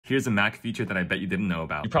Here's a Mac feature that I bet you didn't know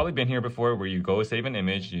about. You've probably been here before where you go save an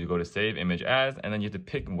image, you go to save image as, and then you have to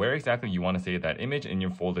pick where exactly you want to save that image in your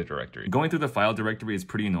folder directory. Going through the file directory is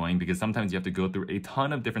pretty annoying because sometimes you have to go through a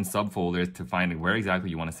ton of different subfolders to find where exactly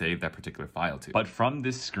you want to save that particular file to. But from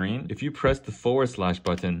this screen, if you press the /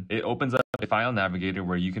 button, it opens up a file navigator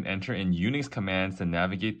where you can enter in Unix commands to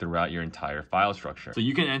navigate throughout your entire file structure. So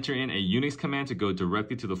you can enter in a Unix command to go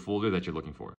directly to the folder that you're looking for.